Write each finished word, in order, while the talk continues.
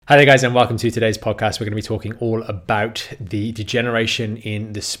Hi there guys, and welcome to today's podcast. We're going to be talking all about the degeneration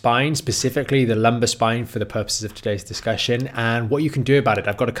in the spine, specifically the lumbar spine for the purposes of today's discussion, and what you can do about it.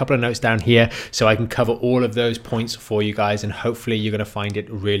 I've got a couple of notes down here so I can cover all of those points for you guys, and hopefully you're going to find it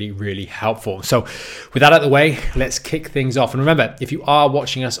really, really helpful. So with that out of the way, let's kick things off. And remember, if you are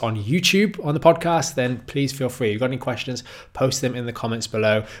watching us on YouTube on the podcast, then please feel free. If you've got any questions, post them in the comments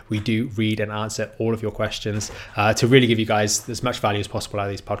below. We do read and answer all of your questions to really give you guys as much value as possible out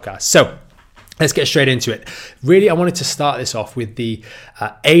of these podcasts. So let's get straight into it. Really, I wanted to start this off with the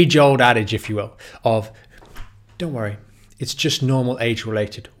age-old adage, if you will, of don't worry, it's just normal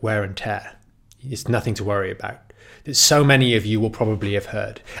age-related wear and tear. It's nothing to worry about. That so many of you will probably have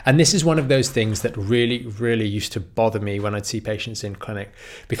heard. And this is one of those things that really, really used to bother me when I'd see patients in clinic,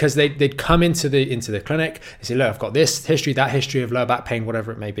 because they'd come into the clinic and say, look, I've got this history, that history of lower back pain,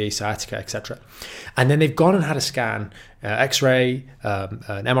 whatever it may be, sciatica, etc. And then they've gone and had a scan, X-ray,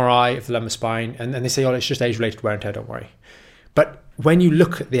 an MRI of the lumbar spine, and they say, oh, it's just age-related wear and tear, don't worry. But when you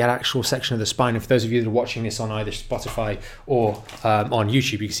look at the actual section of the spine, and for those of you that are watching this on either Spotify or on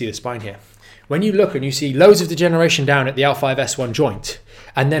YouTube, you can see the spine here. When you look and you see loads of degeneration down at the L5-S1 joint,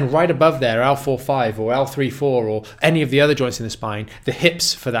 and then right above there, L4-5 or L3-4 or any of the other joints in the spine, the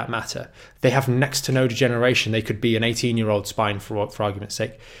hips for that matter, they have next to no degeneration. They could be an 18-year-old spine for argument's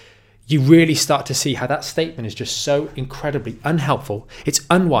sake. You really start to see how that statement is just so incredibly unhelpful. It's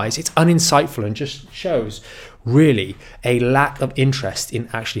unwise, it's uninsightful, and just shows really a lack of interest in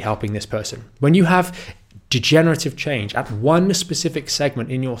actually helping this person. When you have degenerative change at one specific segment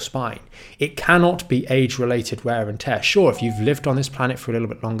in your spine, it cannot be age-related wear and tear. Sure, if you've lived on this planet for a little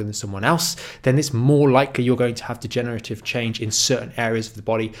bit longer than someone else, then it's more likely you're going to have degenerative change in certain areas of the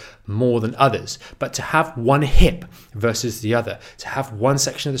body more than others. But to have one hip versus the other, to have one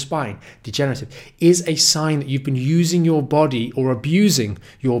section of the spine degenerative, is a sign that you've been using your body or abusing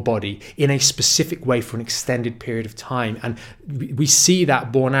your body in a specific way for an extended period of time. And we see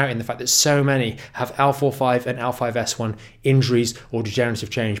that borne out in the fact that so many have L4-5 and L5-S1 injuries or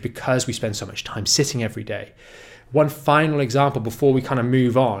degenerative change because we spend so much time sitting every day. One final example before we kind of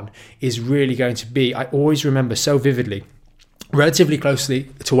move on is really going to be, I always remember so vividly, relatively closely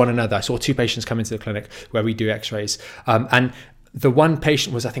to one another. I saw two patients come into the clinic where we do x-rays, and the one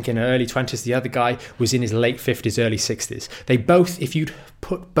patient was, I think, in her early 20s. The other guy was in his late 50s, early 60s. They both, if you'd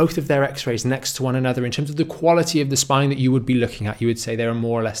put both of their x-rays next to one another in terms of the quality of the spine that you would be looking at, you would say they were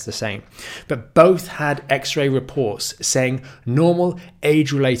more or less the same. But both had x-ray reports saying normal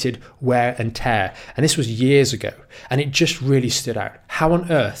age-related wear and tear. And this was years ago. And it just really stood out. How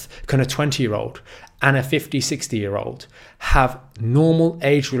on earth can a 20-year-old and a 50, 60-year-old have normal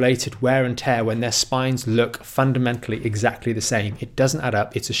age-related wear and tear when their spines look fundamentally exactly the same? It doesn't add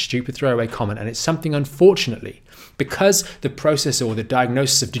up. It's a stupid throwaway comment, and it's something, unfortunately, because the process or the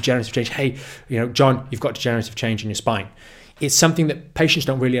diagnosis of degenerative change, hey, John, you've got degenerative change in your spine. It's something that patients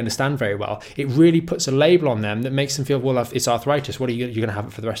don't really understand very well. It really puts a label on them that makes them feel, well, it's arthritis. What are you're going to have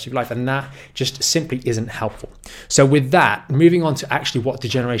it for the rest of your life? And that just simply isn't helpful. So with that, moving on to actually what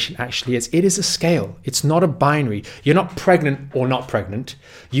degeneration actually is, it is a scale. It's not a binary. You're not pregnant or not pregnant.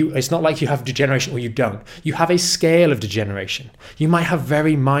 It's not like you have degeneration or you don't. You have a scale of degeneration. You might have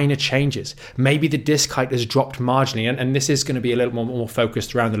very minor changes. Maybe the disc height has dropped marginally, and this is going to be a little more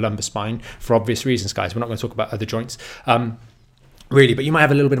focused around the lumbar spine for obvious reasons, guys. We're not going to talk about other joints. Really, but you might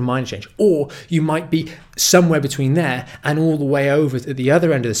have a little bit of minor change, or you might be somewhere between there and all the way over to the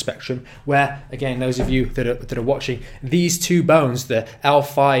other end of the spectrum, where, again, those of you that are watching, these two bones, the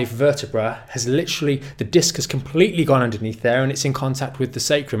L5 vertebra, has literally, the disc has completely gone underneath there and it's in contact with the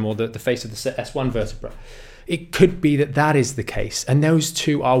sacrum or the face of the S1 vertebra. It could be that is the case, and those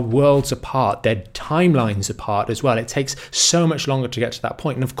two are worlds apart. They're timelines apart as well. It takes so much longer to get to that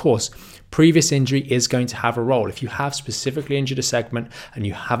point, and of course, previous injury is going to have a role. If you have specifically injured a segment and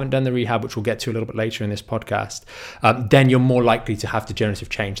you haven't done the rehab, which we'll get to a little bit later in this podcast, then you're more likely to have degenerative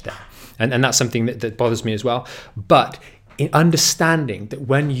change there. And that's something that bothers me as well. But in understanding that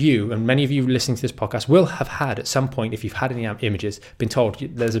when you, and many of you listening to this podcast will have had at some point, if you've had any images, been told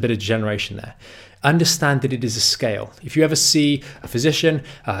there's a bit of degeneration there. Understand that it is a scale. If you ever see a physician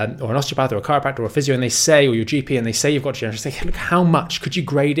or an osteopath or a chiropractor or a physio and they say, or your GP, and they say you've got degeneration, say, hey, look, how much? Could you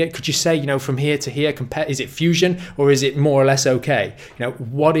grade it? Could you say, from here to here, compare, is it fusion or is it more or less okay?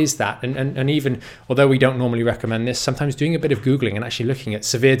 What is that? And even, although we don't normally recommend this, sometimes doing a bit of Googling and actually looking at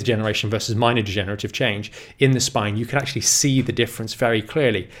severe degeneration versus minor degenerative change in the spine, you can actually see the difference very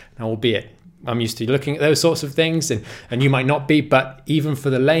clearly. Now, albeit, I'm used to looking at those sorts of things, and you might not be, but even for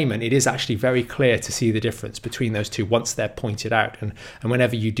the layman, it is actually very clear to see the difference between those two once they're pointed out. And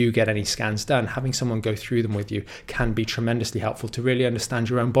whenever you do get any scans done, having someone go through them with you can be tremendously helpful to really understand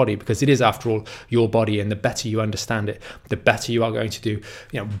your own body, because it is, after all, your body, and the better you understand it, the better you are going to do.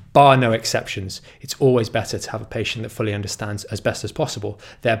 Bar no exceptions, it's always better to have a patient that fully understands as best as possible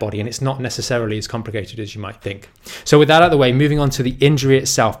their body, and it's not necessarily as complicated as you might think. So with that out of the way, moving on to the injury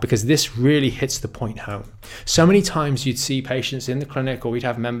itself, because this really hits the point home. So many times you'd see patients in the clinic, or we'd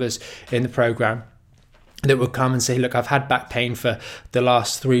have members in the program that would come and say, look, I've had back pain for the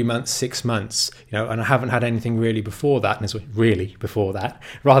last 3 months, 6 months, and I haven't had anything really before that. And it's really before that,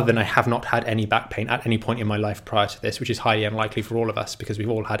 rather than I have not had any back pain at any point in my life prior to this, which is highly unlikely for all of us, because we've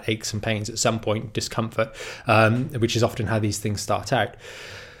all had aches and pains at some point, discomfort, which is often how these things start out.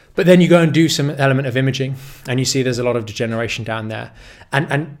 But then you go and do some element of imaging, and you see there's a lot of degeneration down there.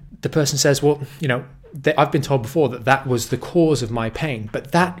 And the person says, well, I've been told before that was the cause of my pain.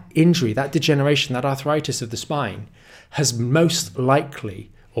 But that injury, that degeneration, that arthritis of the spine has most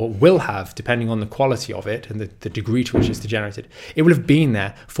likely, or will have, depending on the quality of it and the degree to which it's degenerated, it will have been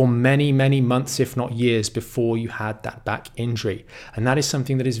there for many, many months, if not years, before you had that back injury. And that is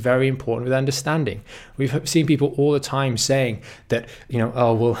something that is very important with understanding. We've seen people all the time saying that, I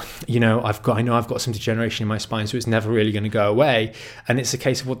know I've got some degeneration in my spine, so it's never really going to go away. And it's a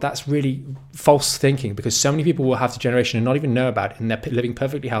case of, well, that's really false thinking, because so many people will have degeneration and not even know about it, and they're living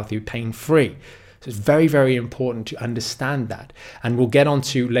perfectly healthy, pain-free. So it's very, very important to understand that. And we'll get on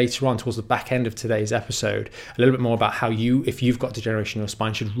to later on, towards the back end of today's episode, a little bit more about how you, if you've got degeneration in your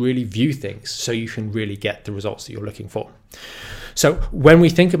spine, should really view things so you can really get the results that you're looking for. So when we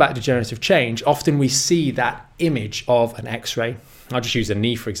think about degenerative change, often we see that image of an X-ray. I'll just use a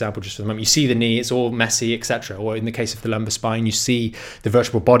knee, for example, just for the moment. You see the knee, it's all messy, etc. Or in the case of the lumbar spine, you see the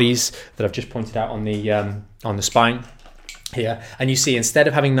vertebral bodies that I've just pointed out on the spine here, and you see, instead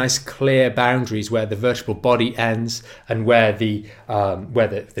of having nice clear boundaries where the vertebral body ends and where the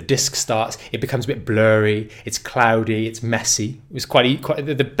disc starts, it becomes a bit blurry, it's cloudy, it's messy. It was quite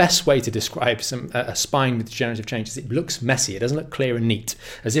the best way to describe a spine with degenerative change is it looks messy. It doesn't look clear and neat,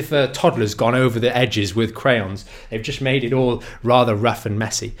 as if a toddler's gone over the edges with crayons. They've just made it all rather rough and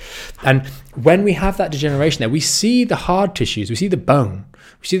messy. And when we have that degeneration there, we see the hard tissues, we see the bone,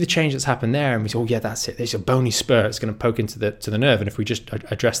 we see the change that's happened there, and we say, oh yeah, that's it. There's a bony spur. It's going to poke into the nerve. And if we just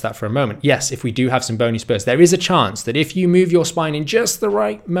address that for a moment, yes, if we do have some bony spurs, there is a chance that if you move your spine in just the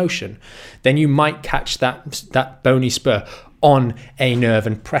right motion, then you might catch that bony spur on a nerve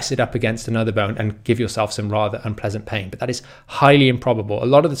and press it up against another bone and give yourself some rather unpleasant pain. But that is highly improbable. A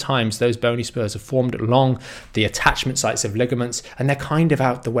lot of the times those bony spurs are formed along the attachment sites of ligaments, and they're kind of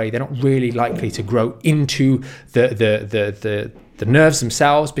out the way. They're not really likely to grow into the nerves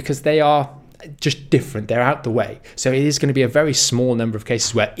themselves, because they are just different. They're out the way. So it is going to be a very small number of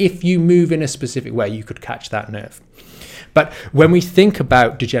cases where if you move in a specific way, you could catch that nerve. But when we think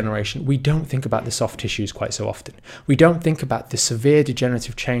about degeneration, we don't think about the soft tissues quite so often. We don't think about the severe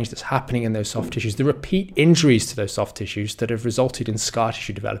degenerative change that's happening in those soft tissues, the repeat injuries to those soft tissues that have resulted in scar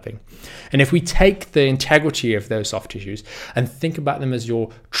tissue developing. And if we take the integrity of those soft tissues and think about them as your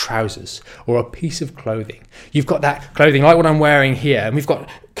trousers or a piece of clothing, you've got that clothing like what I'm wearing here, and we've got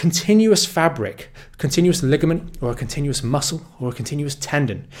continuous fabric, continuous ligament, or a continuous muscle, or a continuous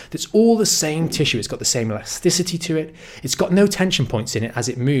tendon. That's all the same tissue. It's got the same elasticity to it. It's got no tension points in it as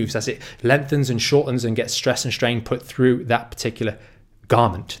it moves, as it lengthens and shortens and gets stress and strain put through that particular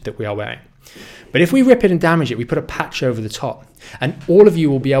garment that we are wearing. But if we rip it and damage it, we put a patch over the top. And all of you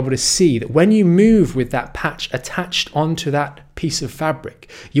will be able to see that when you move with that patch attached onto that piece of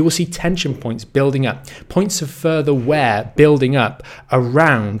fabric, you will see tension points building up, points of further wear building up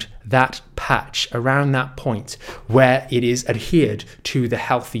around that patch, around that point where it is adhered to the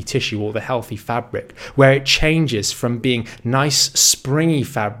healthy tissue or the healthy fabric, where it changes from being nice springy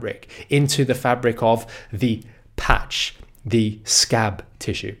fabric into the fabric of the patch, the scab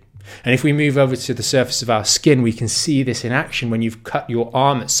tissue. And if we move over to the surface of our skin, we can see this in action when you've cut your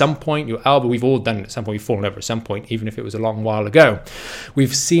arm at some point, your elbow. We've all done it at some point. We've fallen over at some point, even if it was a long while ago.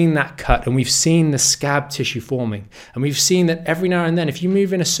 We've seen that cut, and we've seen the scab tissue forming. And we've seen that every now and then, if you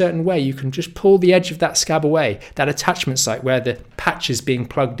move in a certain way, you can just pull the edge of that scab away, that attachment site where the patch is being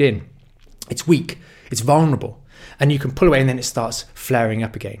plugged in. It's weak, it's vulnerable, and you can pull away, and then it starts flaring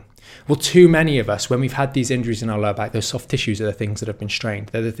up again. Well, too many of us, when we've had these injuries in our lower back, those soft tissues are the things that have been strained.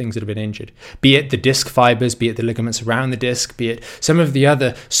 They're the things that have been injured. Be it the disc fibers, be it the ligaments around the disc, be it some of the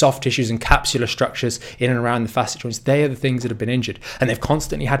other soft tissues and capsular structures in and around the facet joints. They are the things that have been injured. And they've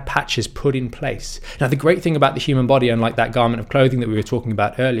constantly had patches put in place. Now, the great thing about the human body, unlike that garment of clothing that we were talking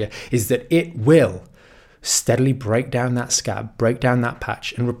about earlier, is that it will steadily break down that scab, break down that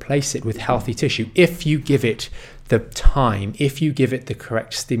patch, and replace it with healthy tissue if you give it the time, if you give it the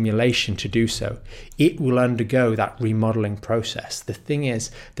correct stimulation to do so. It will undergo that remodeling process. The thing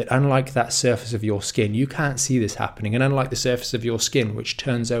is that unlike that surface of your skin, you can't see this happening. And unlike the surface of your skin, which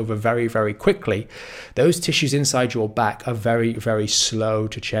turns over very, very quickly, those tissues inside your back are very, very slow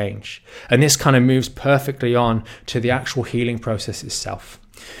to change. And this kind of moves perfectly on to the actual healing process itself.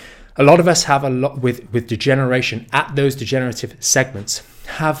 A lot of us have a lot with degeneration at those degenerative segments,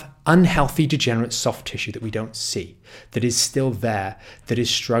 have unhealthy degenerate soft tissue that we don't see, that is still there, that is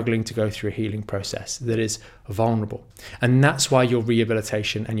struggling to go through a healing process, that is vulnerable. And that's why your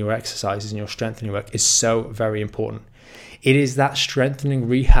rehabilitation and your exercises and your strengthening work is so very important. It is that strengthening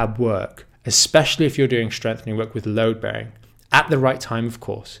rehab work, especially if you're doing strengthening work with load bearing, at the right time, of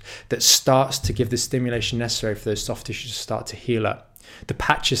course, that starts to give the stimulation necessary for those soft tissues to start to heal up, the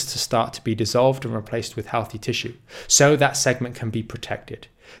patches to start to be dissolved and replaced with healthy tissue, so that segment can be protected.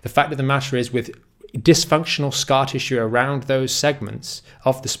 The fact of the matter is, with dysfunctional scar tissue around those segments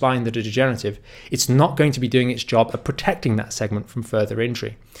of the spine that are degenerative, it's not going to be doing its job of protecting that segment from further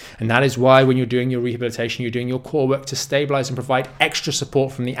injury. And that is why when you're doing your rehabilitation, you're doing your core work to stabilize and provide extra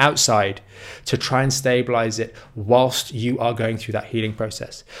support from the outside to try and stabilize it whilst you are going through that healing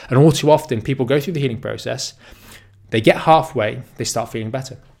process. And all too often, people go through the healing process, they get halfway, they start feeling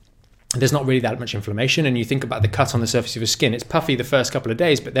better. There's not really that much inflammation, and you think about the cut on the surface of your skin, it's puffy the first couple of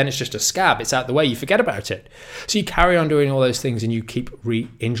days, but then it's just a scab, it's out the way, you forget about it. So you carry on doing all those things and you keep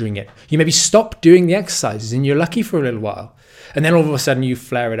re-injuring it. You maybe stop doing the exercises and you're lucky for a little while, and then all of a sudden you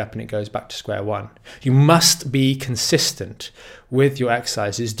flare it up and it goes back to square one. You must be consistent with your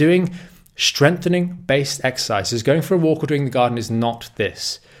exercises. Doing strengthening based exercises, going for a walk or doing the garden, is not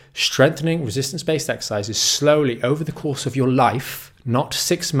this. Strengthening resistance based exercises slowly over the course of your life, not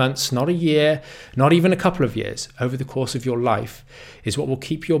 6 months, not a year, not even a couple of years, over the course of your life, is what will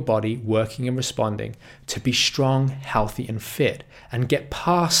keep your body working and responding to be strong, healthy, and fit, and get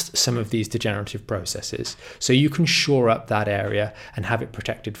past some of these degenerative processes so you can shore up that area and have it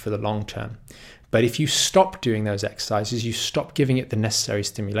protected for the long term. But if you stop doing those exercises, you stop giving it the necessary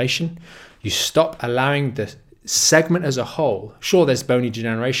stimulation, you stop allowing the segment as a whole, sure, there's bony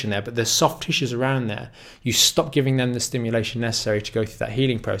degeneration there, but there's soft tissues around there, you stop giving them the stimulation necessary to go through that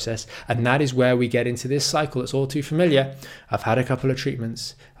healing process. And that is where we get into this cycle that's all too familiar. I've had a couple of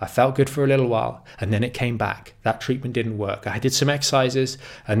treatments, I felt good for a little while, and then it came back. That treatment didn't work. I did some exercises,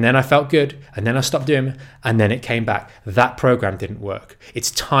 and then I felt good, and then I stopped doing them, and then it came back. That program didn't work.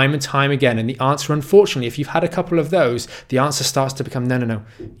 It's time and time again. And the answer, unfortunately, if you've had a couple of those, the answer starts to become, no,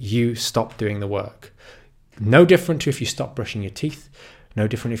 you stop doing the work. No different to if you stop brushing your teeth, no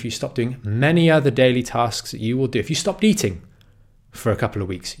different if you stop doing many other daily tasks that you will do. If you stopped eating for a couple of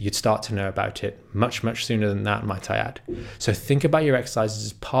weeks, you'd start to know about it much, much sooner than that, might I add. So think about your exercises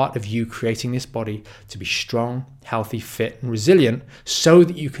as part of you creating this body to be strong, healthy, fit, and resilient, so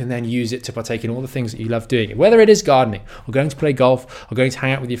that you can then use it to partake in all the things that you love doing. Whether it is gardening, or going to play golf, or going to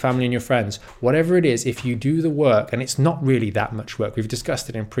hang out with your family and your friends, whatever it is, if you do the work, and it's not really that much work, we've discussed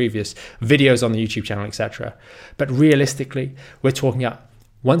it in previous videos on the YouTube channel, etc. But realistically, we're talking about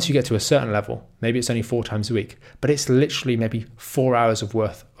once you get to a certain level, maybe it's only 4 times a week, but it's literally maybe 4 hours of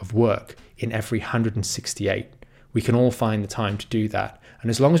worth of work in every 168. We can all find the time to do that.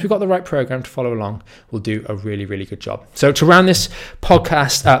 And as long as we've got the right program to follow along, we'll do a really, really good job. So to round this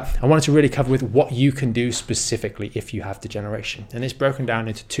podcast up, I wanted to really cover with what you can do specifically if you have degeneration. And it's broken down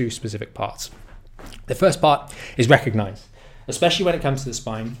into 2 specific parts. The first part is recognize, especially when it comes to the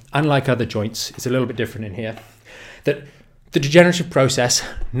spine. Unlike other joints, it's a little bit different in here, that the degenerative process,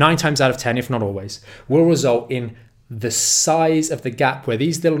 9 times out of 10, if not always, will result in the size of the gap where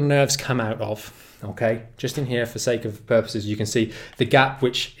these little nerves come out of. Okay, just in here for sake of purposes, you can see the gap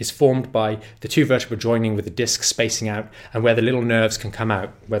which is formed by the 2 vertebrae joining with the disc spacing out, and where the little nerves can come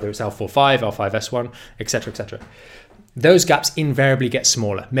out, whether it's L4-5, L5-S1, etc., etc. Those gaps invariably get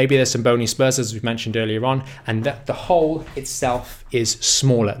smaller. Maybe there's some bony spurs, as we mentioned earlier on, and that the hole itself is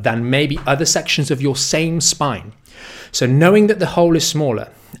smaller than maybe other sections of your same spine. So knowing that the hole is smaller,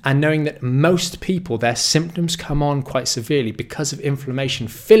 and knowing that most people, their symptoms come on quite severely because of inflammation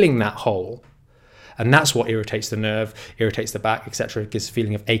filling that hole, and that's what irritates the nerve, irritates the back, etc. It gives a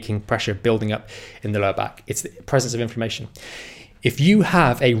feeling of aching, pressure building up in the lower back. It's the presence of inflammation. If you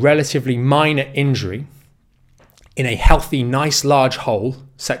have a relatively minor injury in a healthy, nice, large hole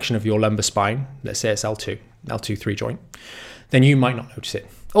section of your lumbar spine, let's say it's L2-3 joint, then you might not notice it.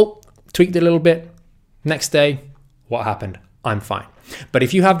 Oh, tweaked it a little bit. Next day, what happened? I'm fine. But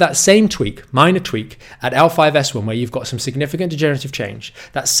if you have that same tweak, minor tweak, at L5-S1 where you've got some significant degenerative change,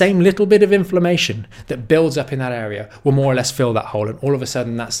 that same little bit of inflammation that builds up in that area will more or less fill that hole. And all of a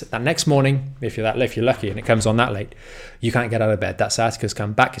sudden, that next morning, if you're lucky and it comes on that late, you can't get out of bed. That sciatica's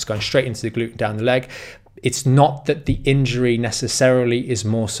come back. It's going straight into the glute down the leg. It's not that the injury necessarily is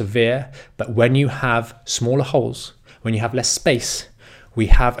more severe, but when you have smaller holes, when you have less space, we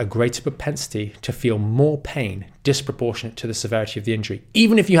have a greater propensity to feel more pain disproportionate to the severity of the injury.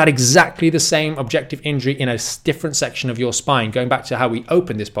 Even if you had exactly the same objective injury in a different section of your spine, going back to how we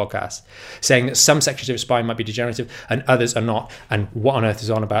opened this podcast, saying that some sections of your spine might be degenerative and others are not, and what on earth is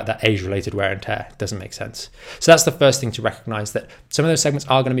on about that age-related wear and tear? It doesn't make sense. So that's the first thing to recognize, that some of those segments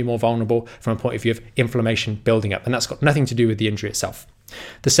are going to be more vulnerable from a point of view of inflammation building up, and that's got nothing to do with the injury itself.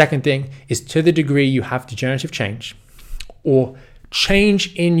 The second thing is, to the degree you have degenerative change or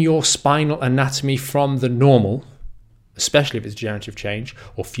change in your spinal anatomy from the normal, especially if it's degenerative change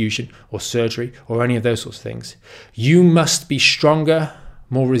or fusion or surgery or any of those sorts of things, you must be stronger,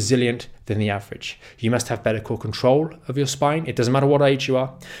 more resilient than the average. You must have better core control of your spine. It doesn't matter what age you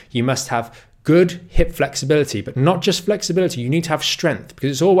are. You must have good hip flexibility, but not just flexibility. You need to have strength, because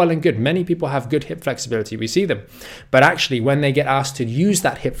it's all well and good. Many people have good hip flexibility. We see them. But actually, when they get asked to use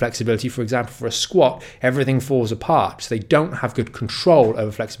that hip flexibility, for example, for a squat, everything falls apart. So they don't have good control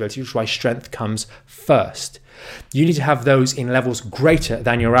over flexibility, which is why strength comes first. You need to have those in levels greater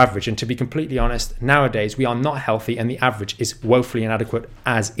than your average. And to be completely honest, nowadays we are not healthy and the average is woefully inadequate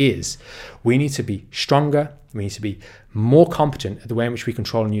as is. We need to be stronger. We need to be more competent at the way in which we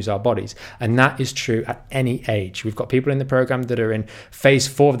control and use our bodies. And that is true at any age. We've got people in the program that are in phase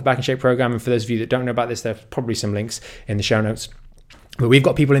 4 of the Back in Shape program. And for those of you that don't know about this, there's probably some links in the show notes. But we've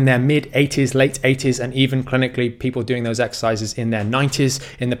got people in their mid-80s, late 80s, and even clinically people doing those exercises in their 90s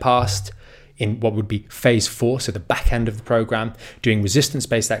in the past, in what would be phase 4, so the back end of the program, doing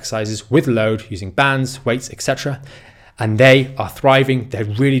resistance-based exercises with load, using bands, weights, etc. And they are thriving. They're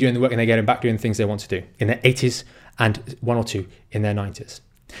really doing the work, and they're getting back doing the things they want to do in their 80s and 1 or 2 in their 90s.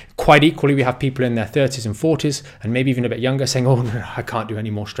 Quite equally, we have people in their 30s and 40s, and maybe even a bit younger, saying, oh, no, I can't do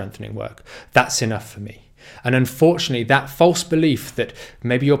any more strengthening work. That's enough for me. And unfortunately, that false belief that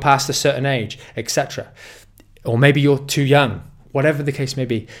maybe you're past a certain age, etc., or maybe you're too young, whatever the case may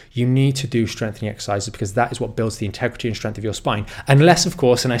be, you need to do strengthening exercises, because that is what builds the integrity and strength of your spine. Unless, of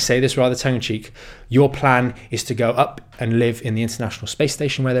course, and I say this rather tongue-in-cheek, your plan is to go up and live in the International Space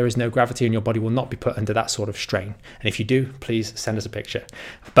Station where there is no gravity and your body will not be put under that sort of strain. And if you do, please send us a picture.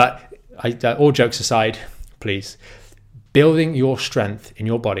 But all jokes aside, please, building your strength in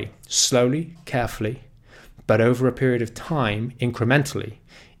your body slowly, carefully, but over a period of time, incrementally,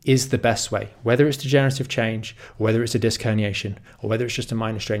 is the best way, whether it's degenerative change, or whether it's a disc herniation, or whether it's just a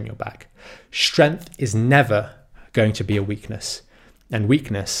minor strain in your back. Strength is never going to be a weakness. And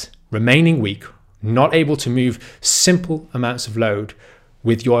weakness, remaining weak, not able to move simple amounts of load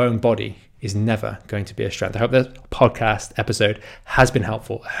with your own body, is never going to be a strength. I hope that podcast episode has been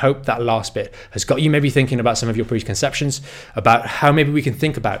helpful. I hope that last bit has got you maybe thinking about some of your preconceptions, about how maybe we can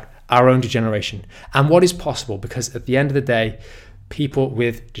think about our own degeneration and what is possible, because at the end of the day, people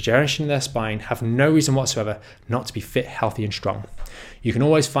with degeneration in their spine have no reason whatsoever not to be fit, healthy, and strong. You can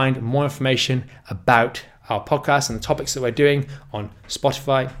always find more information about our podcast and the topics that we're doing on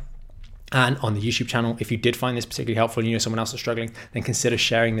Spotify and on the YouTube channel. If you did find this particularly helpful and you know someone else is struggling, then consider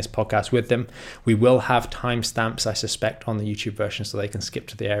sharing this podcast with them. We will have timestamps, I suspect, on the YouTube version so they can skip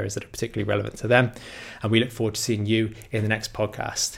to the areas that are particularly relevant to them. And we look forward to seeing you in the next podcast.